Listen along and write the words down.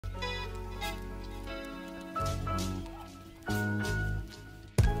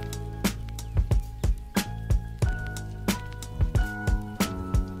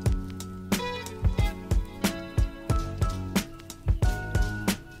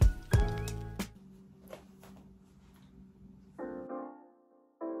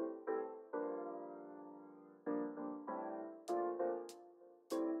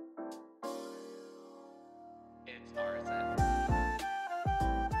far as it.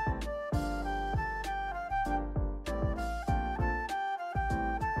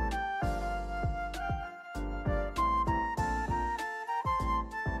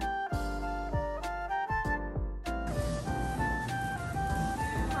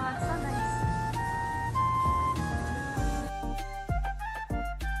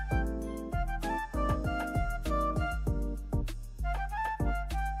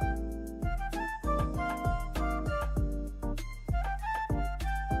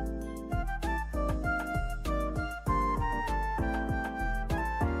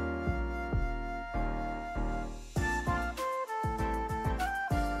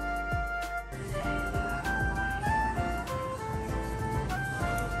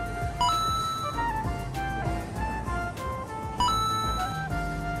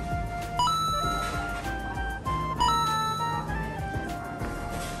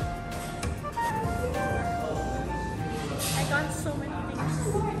 So many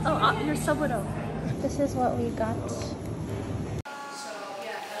things. Oh, your sourdough. This is what we got.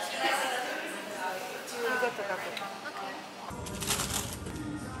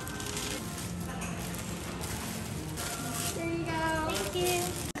 There you go. Thank you.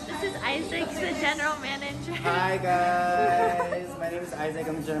 This is Isaac, the general manager. Hi guys, my name is Isaac.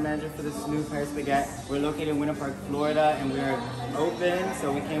 I'm the general manager for this new Paris Baguette. We're located in Winter Park, Florida, and we're open,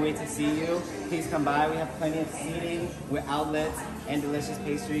 so we can't wait to see you. Please come by. We have plenty of seating with outlets and delicious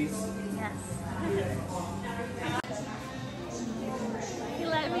pastries. Yes. He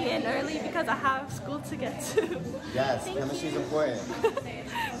let me in early because I have school to get to. Yes, chemistry is important.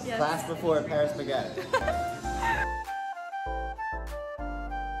 Yes. Class before Paris Baguette.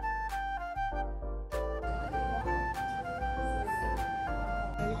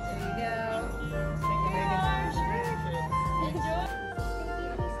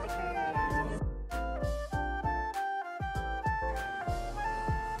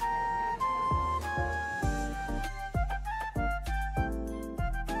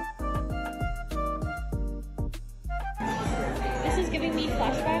 This is giving me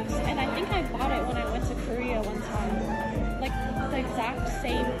flashbacks, and I think I bought it when I went to Korea one time. Like the exact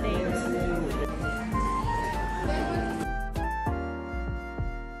same things.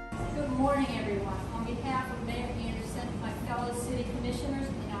 Good morning, everyone. On behalf of Mayor Anderson, my fellow city commissioners,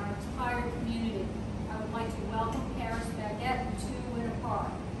 and our entire community, I would like to welcome Paris Baguette to Winter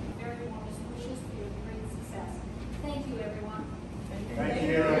Park. Very warmest wishes for your great success. Thank you, everyone. Thank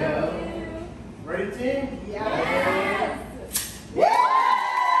you. Ready, team? Yes!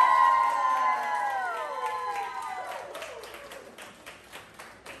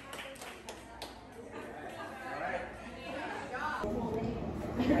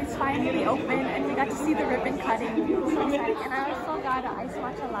 It's finally open, and we got to see the ribbon cutting. So excited. And I also got an iced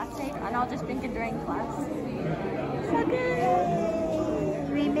matcha latte, and I'll just drink it during class. So good!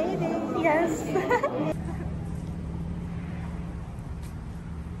 We made it! Yes!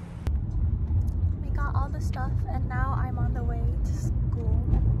 We got all the stuff, and now I'm on the way to school.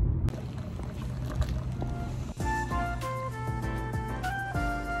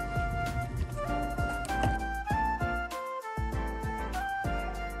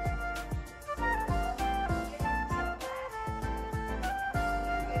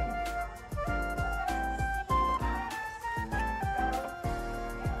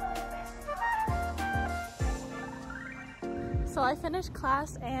 So I finished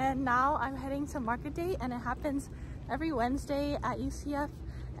class, and now I'm heading to market day, and it happens every Wednesday at UCF,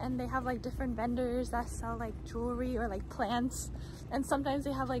 and they have like different vendors that sell like jewelry or like plants, and sometimes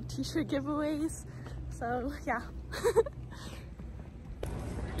they have like t-shirt giveaways. So yeah.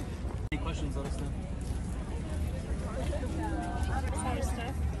 Any questions, let us know.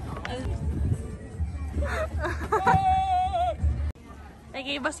 They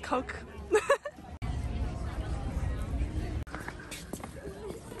gave us Coke.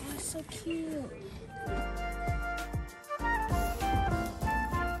 So cute.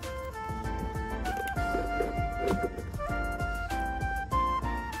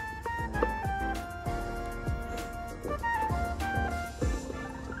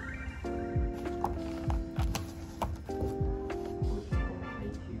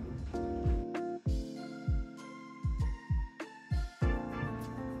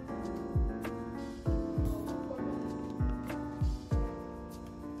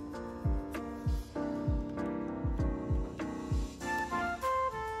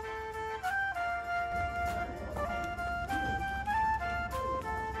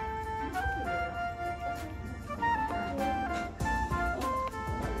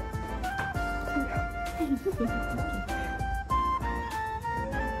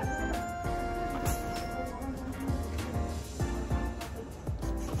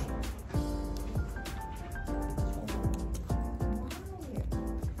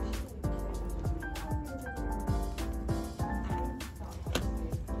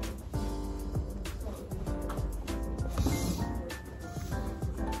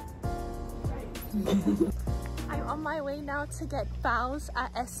 I'm on my way now to get bows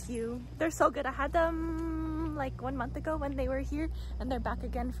at SU. They're so good. I had them like 1 month ago when they were here, and they're back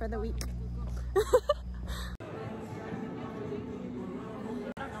again for the week.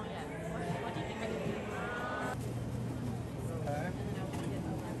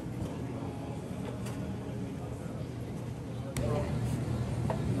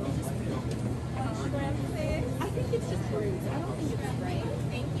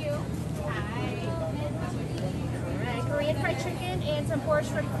 Korean fried chicken and some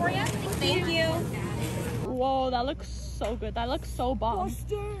borscht shrimp for you. Thank you. Whoa, that looks so good. That looks so bomb.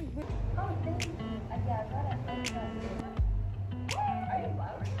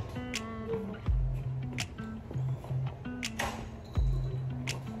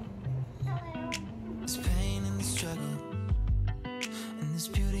 There's pain in the struggle, and there's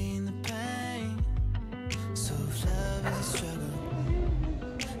beauty in the pain. So if love is a struggle,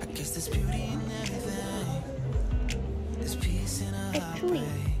 I guess there's beauty in everything. There's peace in a heartbreak.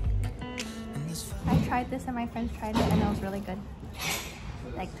 And there's I tried this and my friends tried it and it was really good.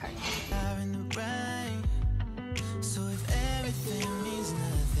 Like tart. fire in the rain. So if everything means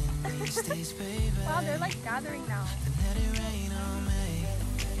nothing these days, baby, Wow, they're like gathering now. then let it rain on me.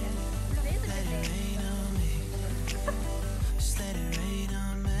 Today's a Let good it day. rain on me. Just let it rain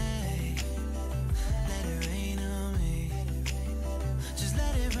on me. Let it rain on me. Just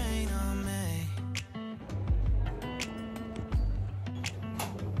let it rain on me.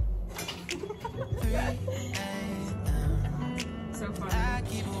 3 a.m. So fun. I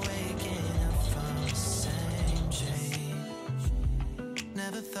keep waking up from the same dream.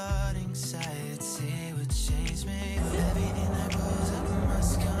 Never thought anxiety would change me. Everything that goes up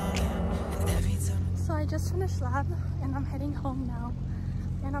must come in. And every time So I just finished lab and I'm heading home now.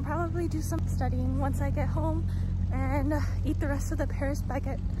 And I'll probably do some studying once I get home and eat the rest of the Paris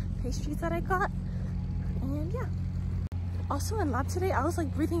Baguette pastries that I got. And yeah. Also in lab today, I was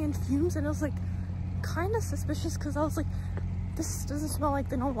like breathing in fumes and it was like kind of suspicious because I was like, this doesn't smell like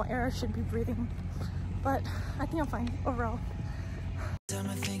the normal air I should be breathing. But I think I'm fine overall.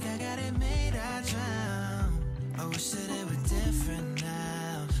 I think I got it made, I drown. I wish that it were different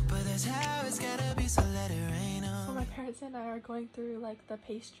now, but that's how it's gotta be, so let it rain on. So my parents and I are going through like the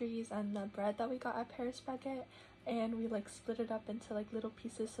pastries and the bread that we got at Paris Baguette, and we like split it up into like little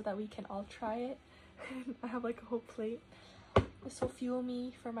pieces so that we can all try it. I have like a whole plate. This will fuel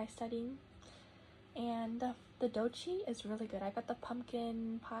me for my studying. And the dochi is really good. I got the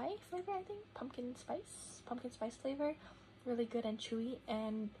pumpkin pie flavor, I think. Pumpkin spice flavor. Really good and chewy.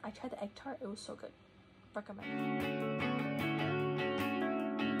 And I tried the egg tart. It was so good. Recommend.